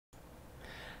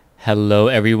Hello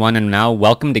everyone, and now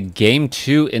welcome to game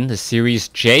 2 in the series.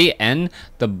 JN,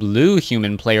 the blue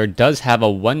human player, does have a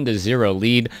 1-0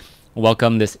 lead.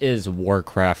 Welcome, this is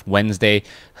WarCraft Wednesday.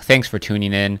 Thanks for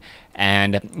tuning in,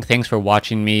 and thanks for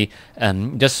watching me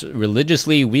just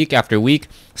religiously week after week.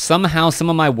 Somehow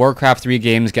some of my WarCraft 3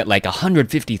 games get like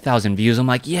 150,000 views. I'm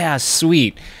like, yeah,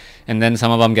 sweet. And then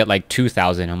some of them get like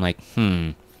 2,000. I'm like,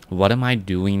 what am I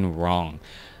doing wrong?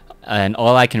 And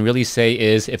all I can really say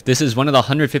is, if this is one of the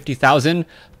 150,000,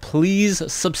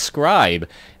 please subscribe.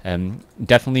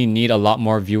 Definitely need a lot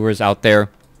more viewers out there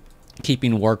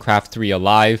keeping Warcraft 3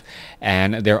 alive.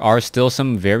 And there are still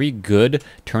some very good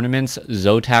tournaments.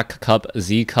 Zotac Cup,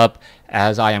 Z Cup,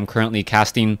 as I am currently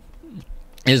casting,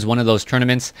 is one of those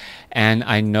tournaments. And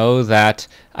I know that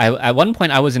at one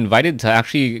point I was invited to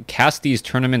actually cast these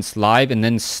tournaments live and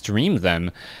then stream them.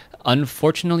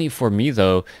 Unfortunately for me,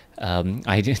 though,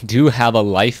 I do have a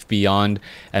life beyond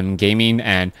gaming,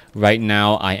 and right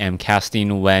now I am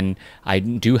casting when I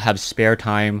do have spare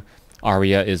time.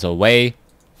 Arya is away,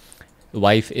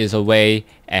 wife is away,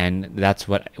 and that's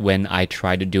when I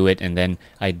try to do it, and then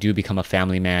I do become a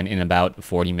family man in about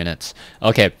 40 minutes.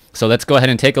 Okay, so let's go ahead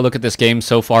and take a look at this game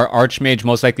so far. Archmage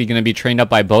most likely going to be trained up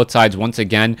by both sides once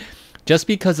again, just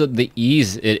because of the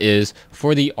ease it is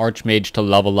for the Archmage to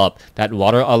level up. That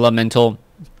Water Elemental,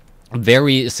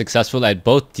 very successful at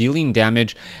both dealing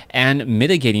damage and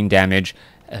mitigating damage,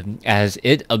 as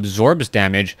it absorbs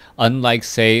damage, unlike,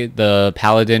 say, the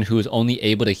Paladin, who is only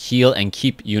able to heal and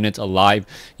keep units alive.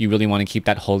 You really want to keep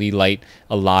that Holy Light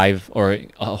alive, or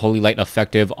Holy Light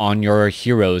effective on your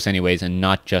heroes anyways, and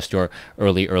not just your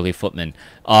early footmen.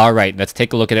 Alright, let's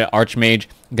take a look at it. Archmage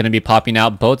going to be popping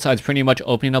out. Both sides pretty much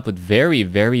opening up with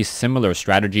very similar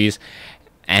strategies,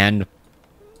 and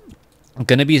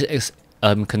going to be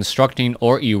constructing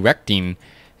or erecting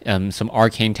some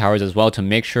arcane towers as well, to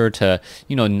make sure to,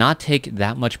 not take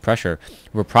that much pressure.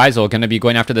 Reprisal going to be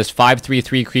going after this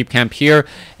 5-3-3 creep camp here,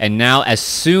 and now as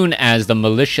soon as the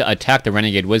militia attacked the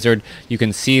Renegade Wizard, you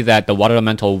can see that the Water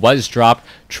Elemental was dropped,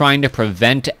 trying to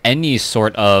prevent any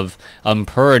sort of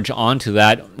purge onto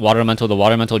that Water Elemental. The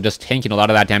Water Elemental just tanking a lot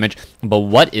of that damage. But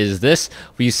what is this?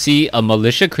 We see a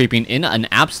militia creeping in an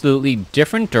absolutely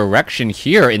different direction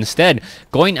here, instead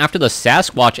going after the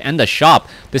Sasquatch and the shop.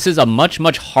 This is a much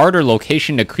harder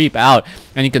location to creep out,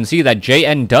 and you can see that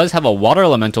JN does have a Water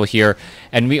Elemental here,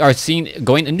 and we are seeing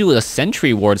going into a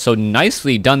Sentry Ward. So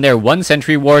nicely done there. One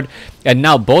Sentry Ward, and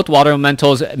now both Water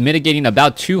Elementals mitigating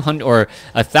about 200 or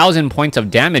 1,000 points of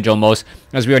damage almost,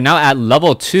 as we are now at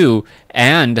level 2.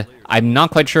 And I'm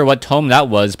not quite sure what tome that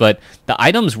was, but the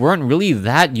items weren't really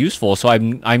that useful, so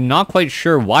I'm not quite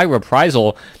sure why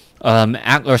Reprisal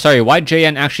why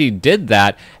JN actually did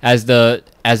that, as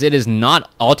it is not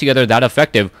altogether that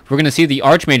effective. We're going to see the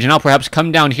Archmage now perhaps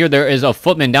come down here. There is a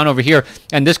footman down over here,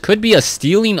 and this could be a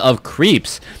stealing of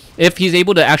creeps. If he's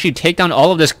able to actually take down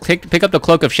all of this, pick up the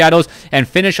Cloak of Shadows, and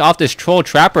finish off this Troll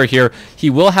Trapper here,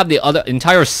 he will have the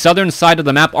entire southern side of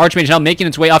the map. Archmage now making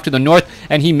its way off to the north,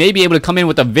 and he may be able to come in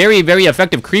with a very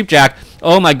effective Creepjack.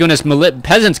 Oh my goodness,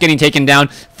 peasants getting taken down,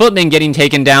 footmen getting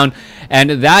taken down, and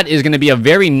that is going to be a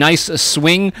very nice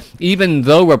swing. Even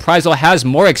though Reprisal has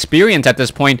more experience at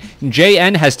this point,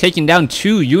 JN has taken down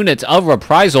 2 units of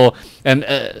Reprisal, and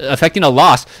affecting a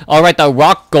loss. Alright, the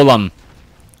Rock Golem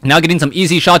now getting some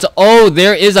easy shots. Oh,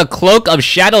 there is a Cloak of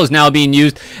Shadows now being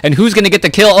used. And who's going to get the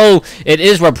kill? Oh, it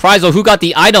is Reprisal who got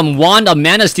the item. Wand of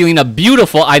Mana stealing, a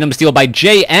beautiful item steal by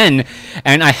JN.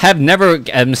 And I have never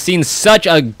seen such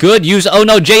a good use. Oh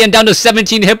no, JN down to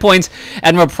 17 hit points.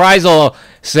 And Reprisal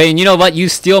saying, you know what, you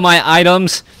steal my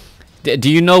items.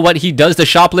 Do you know what he does to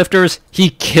shoplifters?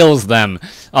 He kills them.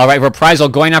 Alright, Reprisal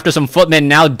going after some footmen.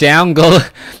 Now down go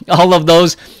all of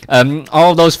those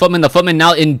footmen. The footmen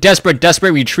now in desperate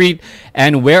retreat.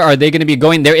 And where are they going to be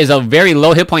going? There is a very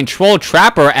low hit point Troll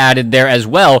Trapper added there as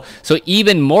well. So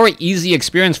even more easy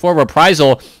experience for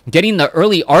Reprisal, getting the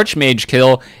early Archmage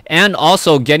kill, and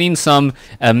also getting some,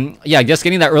 just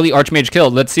getting that early Archmage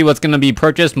kill. Let's see what's going to be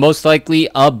purchased. Most likely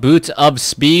a Boot of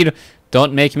Speed.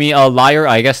 Don't make me a liar.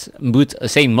 I guess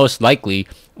saying most likely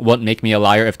won't make me a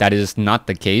liar if that is not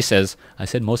the case, as I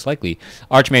said most likely.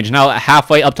 Archmage now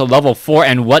halfway up to level 4,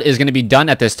 and what is going to be done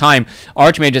at this time?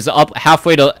 Archmage is up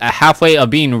halfway of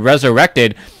being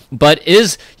resurrected. But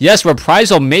yes,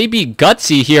 Reprisal may be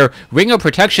gutsy here. Ring of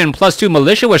Protection +2.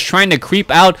 Militia was trying to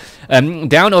creep out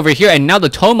down over here, and now the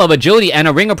Tome of Agility and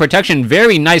a Ring of Protection,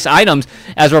 very nice items,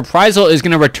 as Reprisal is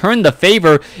going to return the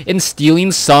favor in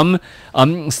stealing some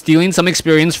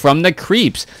experience from the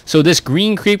creeps. So this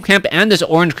green creep camp and this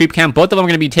orange creep camp, both of them are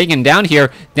going to be taken down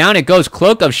here. Down it goes.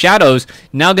 Cloak of Shadows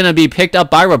now going to be picked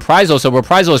up by Reprisal. So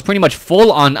Reprisal is pretty much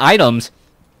full on items.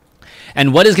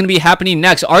 And what is going to be happening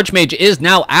next? Archmage is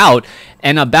now out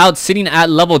and about, sitting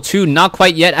at level 2, not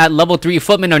quite yet at level 3.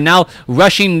 Footmen are now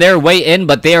rushing their way in,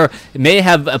 but they may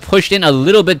have pushed in a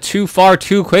little bit too far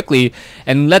too quickly.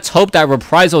 And let's hope that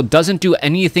Reprisal doesn't do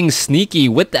anything sneaky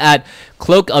with that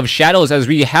Cloak of Shadows, as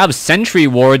we have sentry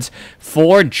wards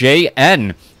for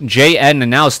JN. JN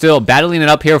now still battling it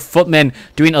up here. Footmen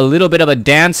doing a little bit of a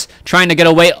dance, trying to get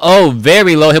away. Oh,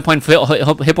 very low hit point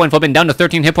Footmen, down to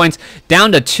 13 hit points,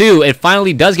 down to 2. It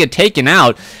finally does get taken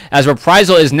out, as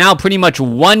Reprisal is now pretty much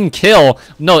one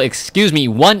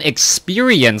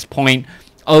experience point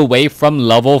away from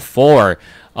level 4.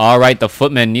 Alright, the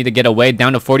Footmen need to get away,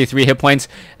 down to 43 hit points.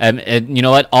 And you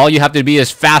know what? All you have to be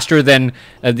is faster than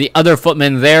the other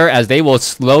Footmen there, as they will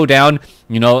slow down.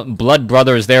 You know, Blood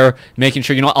Brothers there, making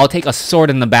sure, you know, I'll take a sword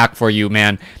in the back for you,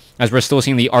 man. As we're still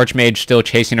seeing the Archmage still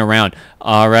chasing around.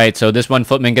 Alright, so this one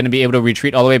Footman going to be able to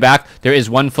retreat all the way back. There is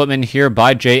one Footman here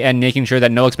by JN, making sure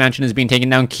that no expansion is being taken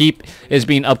down. Keep is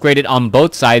being upgraded on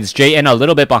both sides. JN a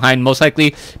little bit behind, most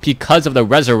likely because of the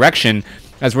Resurrection.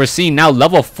 As we're seeing now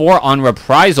level 4 on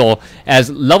Reprisal, as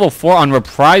level 4 on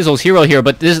Reprisal's hero here.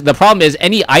 But the problem is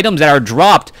any items that are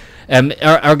dropped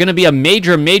are going to be a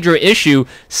major issue,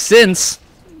 since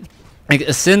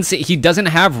he doesn't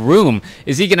have room.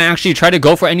 Is he going to actually try to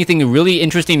go for anything really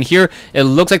interesting here? It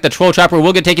looks like the Troll Trapper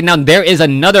will get taken down. There is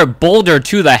another boulder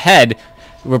to the head.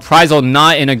 Reprisal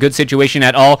not in a good situation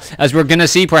at all, as we're going to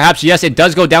see perhaps, yes, it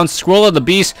does go down. Scroll of the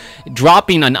Beast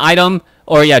dropping an item,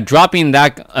 or yeah, dropping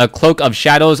that Cloak of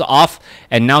Shadows off,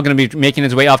 and now going to be making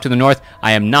his way off to the north.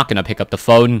 I am not going to pick up the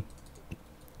phone.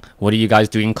 What are you guys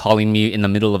doing calling me in the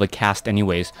middle of a cast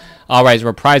anyways? Alright,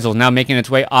 Reprisal now making its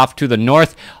way off to the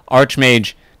north.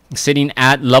 Archmage sitting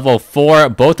at level 4.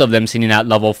 Both of them sitting at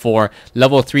level 4.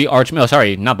 Level 3 Archmage, oh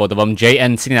sorry, not both of them.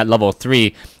 JN sitting at level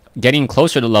 3. Getting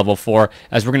closer to level 4,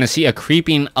 as we're going to see a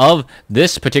creeping of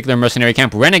this particular mercenary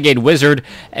camp. Renegade Wizard,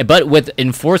 but with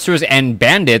enforcers and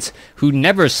bandits who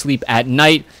never sleep at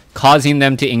night, causing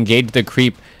them to engage the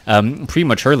creep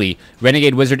prematurely.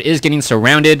 Renegade Wizard is getting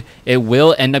surrounded. It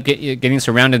will end up getting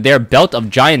surrounded there. Belt of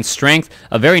Giant Strength,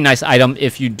 a very nice item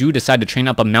if you do decide to train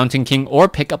up a Mountain King or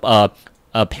pick up a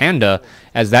Panda,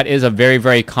 as that is a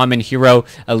very common hero,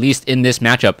 at least in this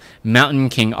matchup. Mountain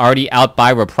King already out by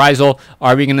Reprisal.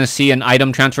 Are we going to see an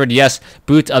item transferred? Yes.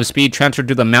 Boots of Speed transferred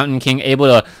to the Mountain King, able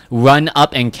to run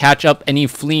up and catch up any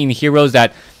fleeing heroes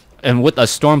that, and with a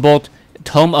Stormbolt.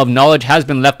 Tome of Knowledge has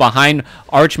been left behind.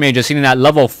 Archmage is sitting at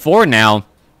level 4 now,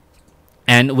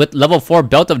 and with level 4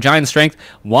 Belt of Giant Strength,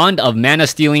 Wand of Mana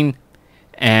Stealing,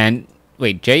 and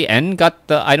wait, JN got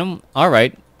the item?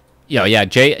 Alright. Yeah,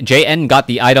 JN got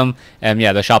the item, and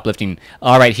yeah, the shoplifting.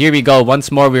 Alright, here we go.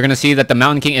 Once more, we're going to see that the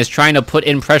Mountain King is trying to put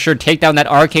in pressure, take down that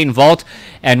Arcane Vault,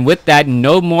 and with that,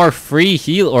 no more free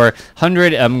heal or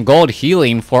 100 gold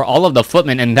healing for all of the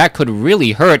Footmen, and that could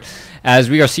really hurt, as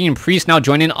we are seeing Priest now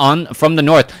joining on from the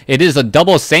north. It is a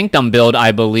double Sanctum build,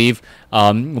 I believe.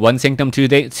 One Sanctum, two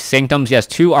Sanctums, yes,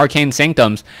 2 Arcane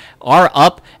Sanctums are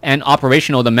up and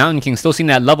operational. The Mountain King still seen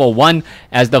at level 1,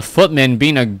 as the Footmen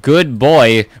being a good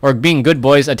boy, or being good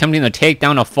boys, attempting to take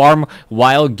down a farm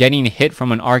while getting hit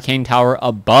from an Arcane Tower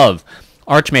above.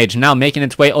 Archmage now making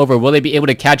its way over. Will they be able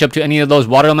to catch up to any of those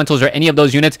water elementals or any of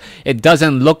those units? It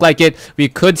doesn't look like it. We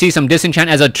could see some disenchant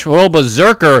as a Troll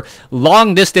Berserker,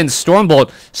 long distance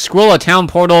Stormbolt, scroll a town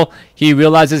portal. He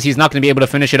realizes he's not going to be able to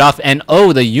finish it off, and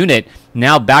oh, the unit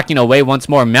now backing away once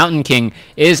more. Mountain King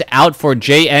is out for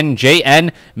JN.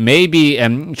 JN may be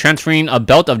transferring a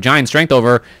Belt of Giant Strength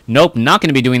over. Nope, not going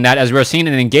to be doing that, as we're seeing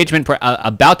an engagement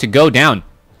about to go down.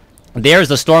 There's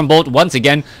the Stormbolt once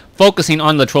again, focusing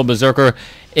on the Troll Berserker.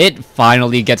 It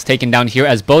finally gets taken down here,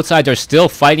 as both sides are still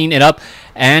fighting it up,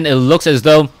 and it looks as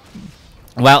though,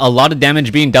 wow, a lot of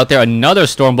damage being dealt there. Another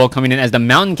Stormbolt coming in, as the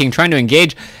Mountain King trying to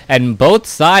engage, and both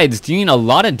sides doing a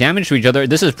lot of damage to each other.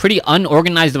 This is pretty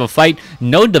unorganized of a fight.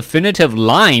 No definitive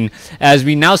line, as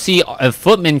we now see a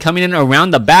Footman coming in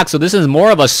around the back. So this is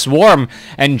more of a swarm,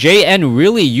 and JN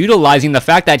really utilizing the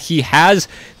fact that he has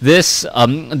this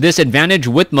this advantage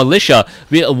with Militia.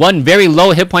 One very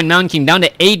low hit point Mountain King, down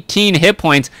to 18 hit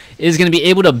points, is going to be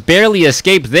able to barely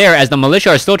escape there, as the militia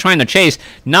are still trying to chase.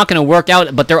 Not going to work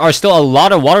out, but there are still a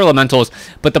lot of water elementals.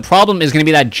 But the problem is going to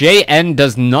be that JN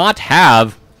does not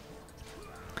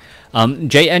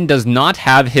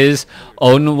have his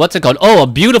own, what's it called? Oh, a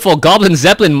beautiful Goblin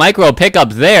Zeppelin micro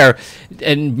pickup there.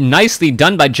 And nicely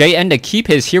done by JN to keep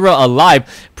his hero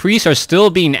alive. Priests are still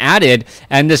being added,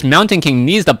 and this Mountain King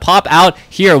needs to pop out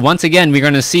here. Once again, we're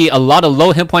going to see a lot of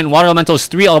low hit point water elementals.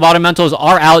 3 water elementals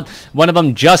are out. One of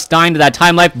them just dying to that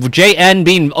time life. JN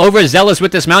being overzealous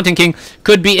with this Mountain King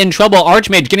could be in trouble.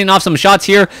 Archmage getting off some shots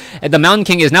here. And the Mountain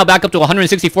King is now back up to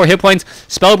 164 hit points.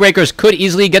 Spellbreakers could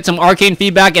easily get some arcane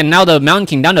feedback, and now the Mountain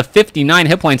King down to 59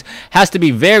 hit points. Has to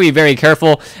be very, very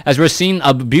careful, as we're seeing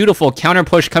a beautiful counter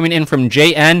push coming in from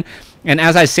JN. And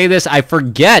as I say this, I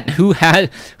forget who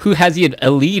has a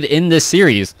lead in this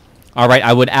series. All right,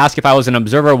 I would ask if I was an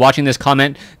observer watching this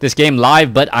game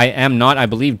live, but I am not. I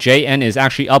believe JN is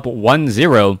actually up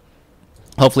 1-0.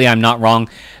 Hopefully I'm not wrong,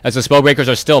 as the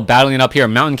Spellbreakers are still battling up here.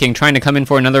 Mountain King trying to come in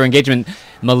for another engagement.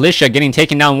 Militia getting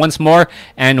taken down once more.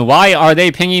 And why are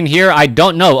they pinging here? I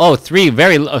don't know. Oh, three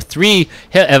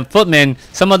footmen.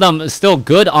 Some of them still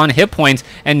good on hit points.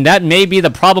 And that may be the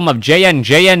problem of JN.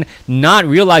 JN not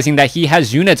realizing that he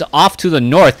has units off to the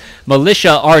north.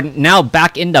 Militia are now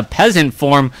back into peasant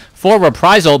form for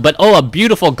Reprisal. But oh, a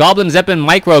beautiful Goblin Zeppelin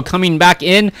micro coming back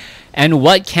in. And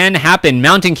what can happen?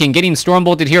 Mountain King getting storm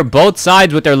bolted here. Both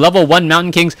sides with their level 1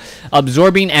 Mountain Kings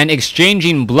absorbing and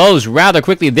exchanging blows rather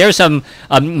quickly. There's some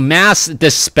mass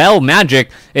dispel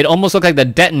magic. It almost looked like the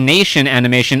detonation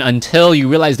animation until you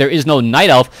realize there is no Night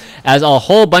Elf, as a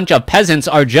whole bunch of peasants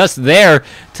are just there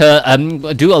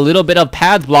to do a little bit of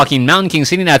path blocking. Mountain King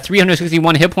sitting at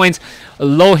 361 hit points.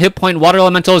 Low hit point water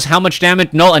elementals. How much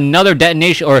damage? No, another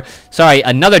detonation, or sorry,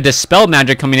 another dispel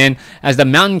magic coming in, as the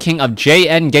Mountain King of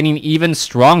JN getting even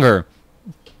stronger.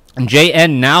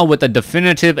 JN now with a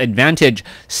definitive advantage,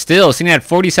 still sitting at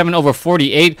 47 over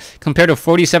 48 compared to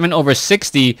 47 over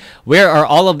 60. Where are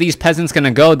all of these peasants going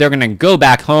to go? They're going to go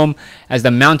back home, as the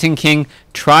Mountain King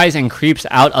tries and creeps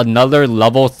out another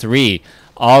level 3.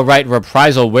 All right,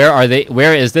 Reprisal, where are they?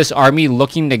 Where is this army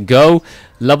looking to go?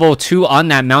 Level 2 on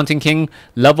that Mountain King,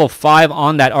 level 5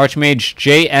 on that Archmage.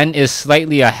 JN is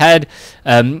slightly ahead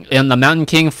in the Mountain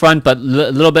King front, but a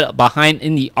little bit behind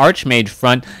in the Archmage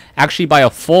front, actually by a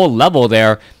full level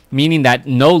there, meaning that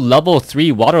no level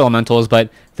 3 water elementals. But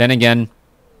then again,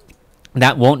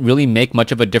 that won't really make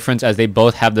much of a difference, as they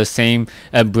both have the same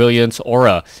brilliance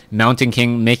aura. Mountain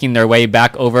King making their way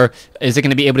back over. Is it going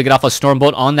to be able to get off a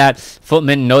Stormbolt on that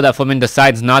footman? No, that footman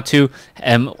decides not to.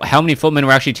 How many footmen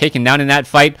were actually taken down in that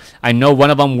fight? I know one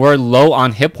of them were low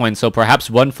on hit points, so perhaps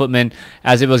one footman,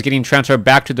 as it was getting transferred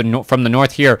back to from the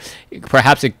north here,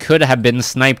 perhaps it could have been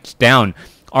sniped down.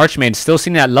 Archmage still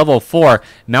sitting at level 4.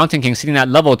 Mountain King sitting at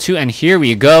level 2, and here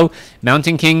we go.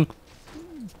 Mountain King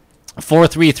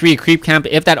 4-3-3 creep camp.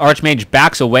 If that Archmage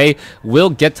backs away, will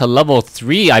get to level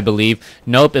 3, I believe.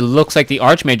 Nope, it looks like the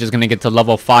Archmage is going to get to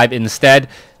level 5 instead.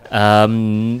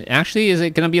 Actually, is it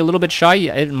going to be a little bit shy?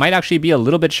 It might actually be a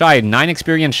little bit shy. 9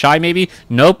 experience shy, maybe?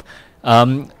 Nope.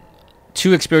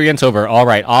 2 experience over. All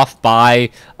right, off by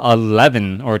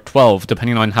 11 or 12,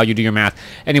 depending on how you do your math.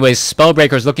 Anyways,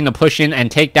 Spellbreakers looking to push in and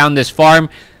take down this farm.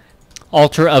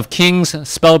 Altar of Kings,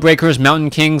 Spellbreakers,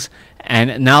 Mountain Kings,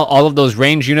 and now all of those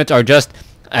range units are just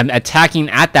attacking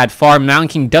at that farm. Mountain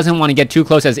King doesn't want to get too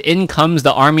close, as in comes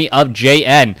the army of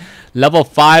JN. Level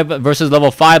 5 versus level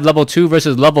 5, level 2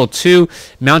 versus level 2.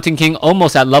 Mountain King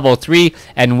almost at level 3.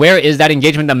 And where is that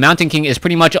engagement? The Mountain King is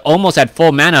pretty much almost at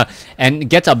full mana and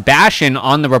gets a bash in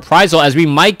on the Reprisal, as we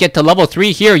might get to level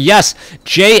 3 here. Yes,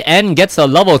 JN gets to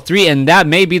level 3, and that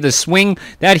may be the swing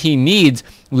that he needs.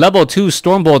 Level 2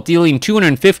 Stormbolt dealing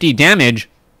 250 damage.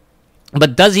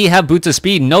 But does he have Boots of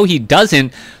Speed? No, he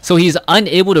doesn't. So he's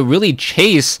unable to really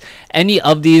chase any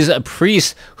of these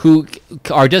priests who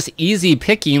are just easy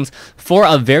pickings for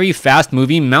a very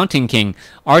fast-moving Mountain King.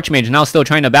 Archmage now still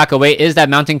trying to back away. Is that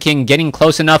Mountain King getting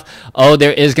close enough? Oh,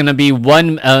 there is going to be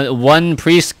one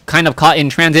priest kind of caught in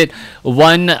transit.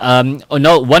 One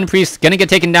priest going to get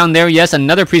taken down there. Yes,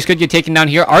 another priest could get taken down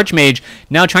here. Archmage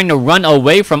now trying to run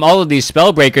away from all of these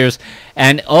Spellbreakers.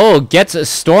 And, oh, gets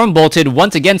storm bolted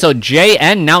once again. So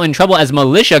JN now in trouble, as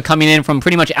Militia coming in from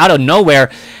pretty much out of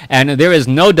nowhere. And there is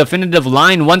no definitive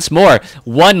line once more.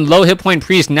 One low hit point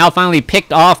priest now finally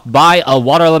picked off by a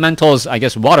Water Elemental's, I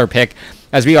guess, water pick.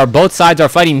 As we are, both sides are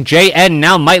fighting. JN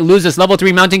now might lose this level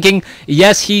 3 Mountain King.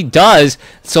 Yes, he does.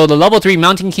 So the level 3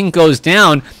 Mountain King goes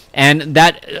down. And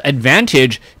that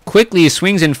advantage quickly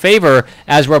swings in favor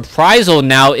as Reprisal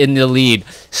now in the lead.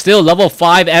 Still level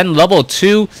 5 and level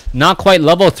 2, not quite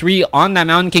level 3 on that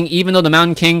Mountain King, even though the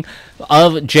Mountain King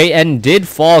of JN did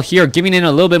fall here, giving in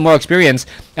a little bit more experience,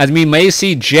 as we may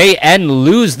see JN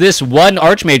lose this one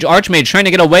Archmage. Archmage trying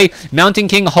to get away, Mountain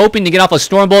King hoping to get off a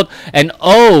Stormbolt, and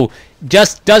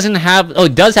just does have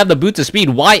the boots of speed.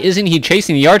 Why isn't he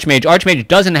chasing the Archmage? Archmage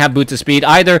doesn't have boots of speed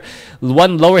either.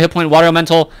 One lower hit point Water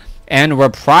Elemental, and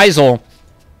Reprisal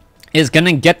is going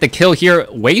to get the kill here,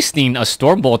 wasting a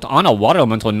Stormbolt on a Water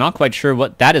Elemental. Not quite sure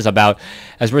what that is about,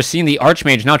 as we're seeing the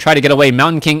Archmage now try to get away.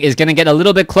 Mountain King is going to get a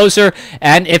little bit closer,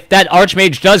 and if that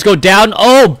Archmage does go down,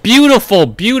 oh, beautiful,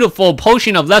 beautiful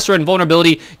Potion of Lesser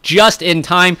Invulnerability just in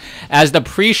time, as the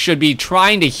Priest should be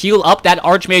trying to heal up that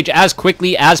Archmage as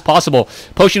quickly as possible.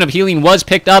 Potion of Healing was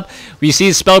picked up. We see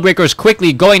Spellbreakers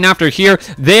quickly going after here.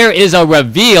 There is a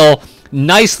reveal.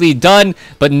 Nicely done,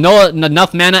 but no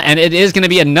enough mana, and it is going to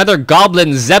be another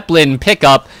Goblin Zeppelin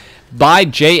pickup by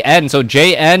JN. So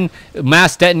JN,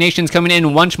 mass detonations coming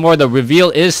in once more. The reveal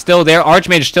is still there.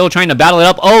 Archmage still trying to battle it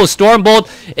up. Oh,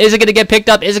 Stormbolt. Is it going to get picked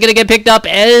up? Is it going to get picked up?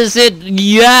 Is it?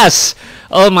 Yes.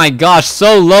 Oh my gosh,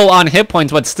 so low on hit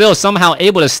points, but still somehow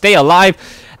able to stay alive.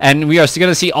 And we are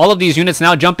going to see all of these units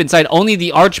now jump inside. Only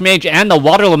the Archmage and the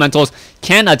Water Elementals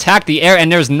can attack the air,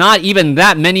 and there's not even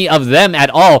that many of them at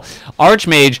all.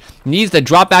 Archmage needs to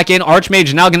drop back in.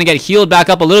 Archmage now going to get healed back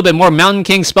up a little bit more. Mountain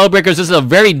King, Spellbreakers, this is a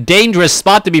very dangerous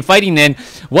spot to be fighting in.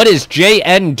 What is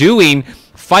JN doing?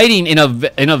 Fighting in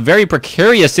a very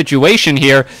precarious situation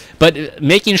here, but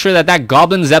making sure that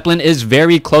Goblin Zeppelin is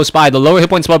very close by. The lower hit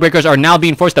point Spellbreakers are now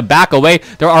being forced to back away.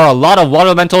 There are a lot of Water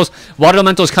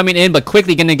Elementals coming in, but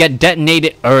quickly going to get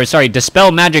detonated, or sorry,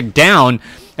 Dispel Magic down,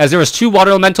 as there was 2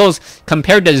 Water Elementals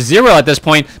compared to 0 at this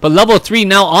point, but level 3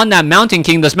 now on that Mountain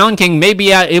King. This Mountain King may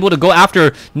be able to go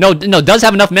after, does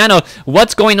have enough mana.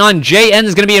 What's going on? JN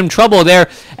is going to be in trouble there,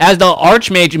 as the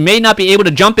Archmage may not be able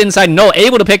to jump inside,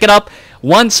 able to pick it up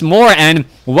once more. And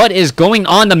what is going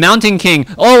on? The Mountain King,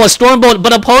 oh, a Stormbolt,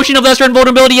 but a Potion of Lesser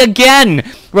Invulnerability again.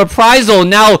 Reprisal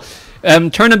now.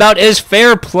 Turnabout is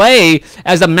fair play,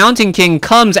 as the Mountain King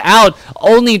comes out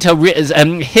only to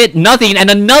hit nothing, and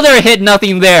another hit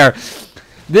nothing there.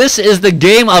 This is the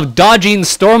game of dodging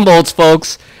Stormbolts,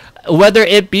 folks. Whether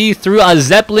it be through a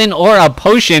Zeppelin or a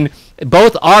Potion,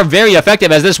 both are very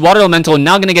effective, as this Water Elemental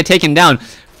now going to get taken down.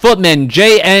 Footman,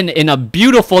 JN in a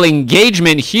beautiful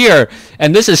engagement here,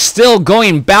 and this is still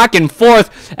going back and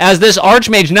forth, as this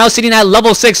Archmage now sitting at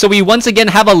level 6, so we once again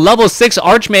have a level 6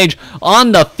 Archmage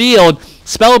on the field.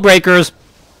 Spellbreakers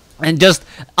and just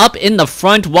up in the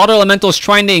front. Water Elementals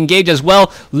trying to engage as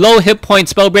well. Low hit point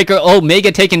Spellbreaker, may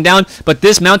get taken down, but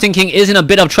this Mountain King is in a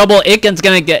bit of trouble. It's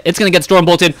gonna get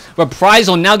Stormbolted.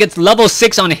 Reprisal now gets level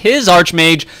 6 on his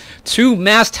Archmage. 2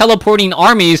 mass teleporting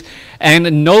armies,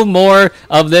 and no more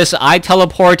of this I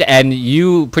teleport and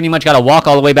you pretty much got to walk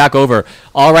all the way back over.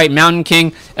 All right, Mountain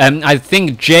King, I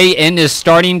think JN is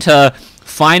starting to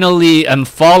finally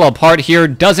fall apart here.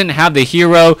 Doesn't have the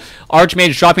hero.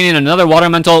 Archmage dropping in another Water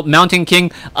Elemental. Mountain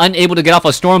King unable to get off a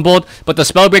Stormbolt, but the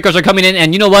Spellbreakers are coming in,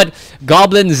 and you know what?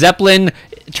 Goblin Zeppelin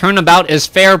turnabout is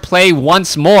fair play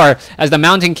once more, as the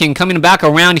Mountain King coming back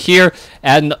around here.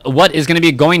 And what is going to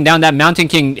be going down? That Mountain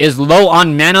King is low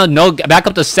on mana, back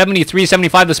up to 73,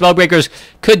 75. The Spellbreakers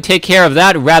could take care of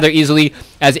that rather easily,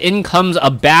 as in comes a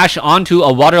bash onto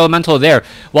a Water Elemental there.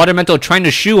 Water Elemental trying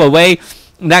to shoo away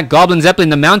that Goblin Zeppelin.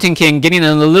 The Mountain King getting in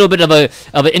a little bit of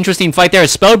an interesting fight there.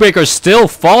 Spellbreakers still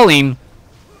falling,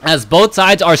 as both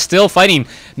sides are still fighting.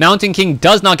 Mountain King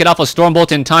does not get off a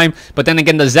Stormbolt in time, but then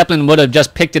again the Zeppelin would have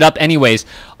just picked it up anyways.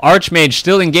 Archmage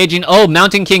still engaging. Oh,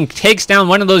 Mountain King takes down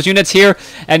one of those units here,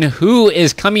 and who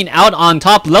is coming out on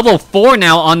top? Level 4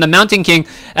 now on the Mountain King,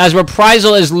 as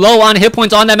Reprisal is low on hit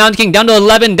points on that Mountain King, down to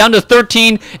 11, down to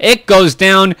 13. It goes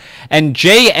down, and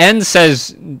JN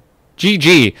says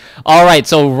GG. Alright,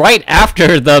 so right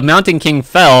after the Mountain King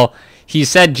fell, he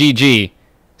said GG.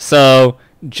 So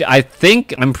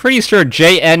I'm pretty sure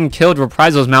JN killed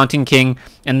Reprisal's Mountain King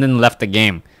and then left the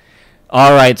game.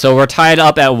 Alright, so we're tied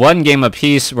up at 1 game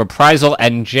apiece, Reprisal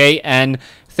and JN.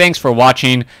 Thanks for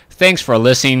watching. Thanks for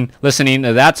listening.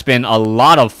 That's been a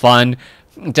lot of fun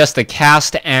just to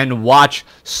cast and watch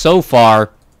so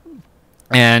far.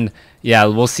 And yeah,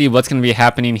 we'll see what's going to be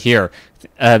happening here.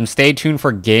 Stay tuned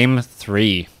for Game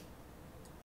 3.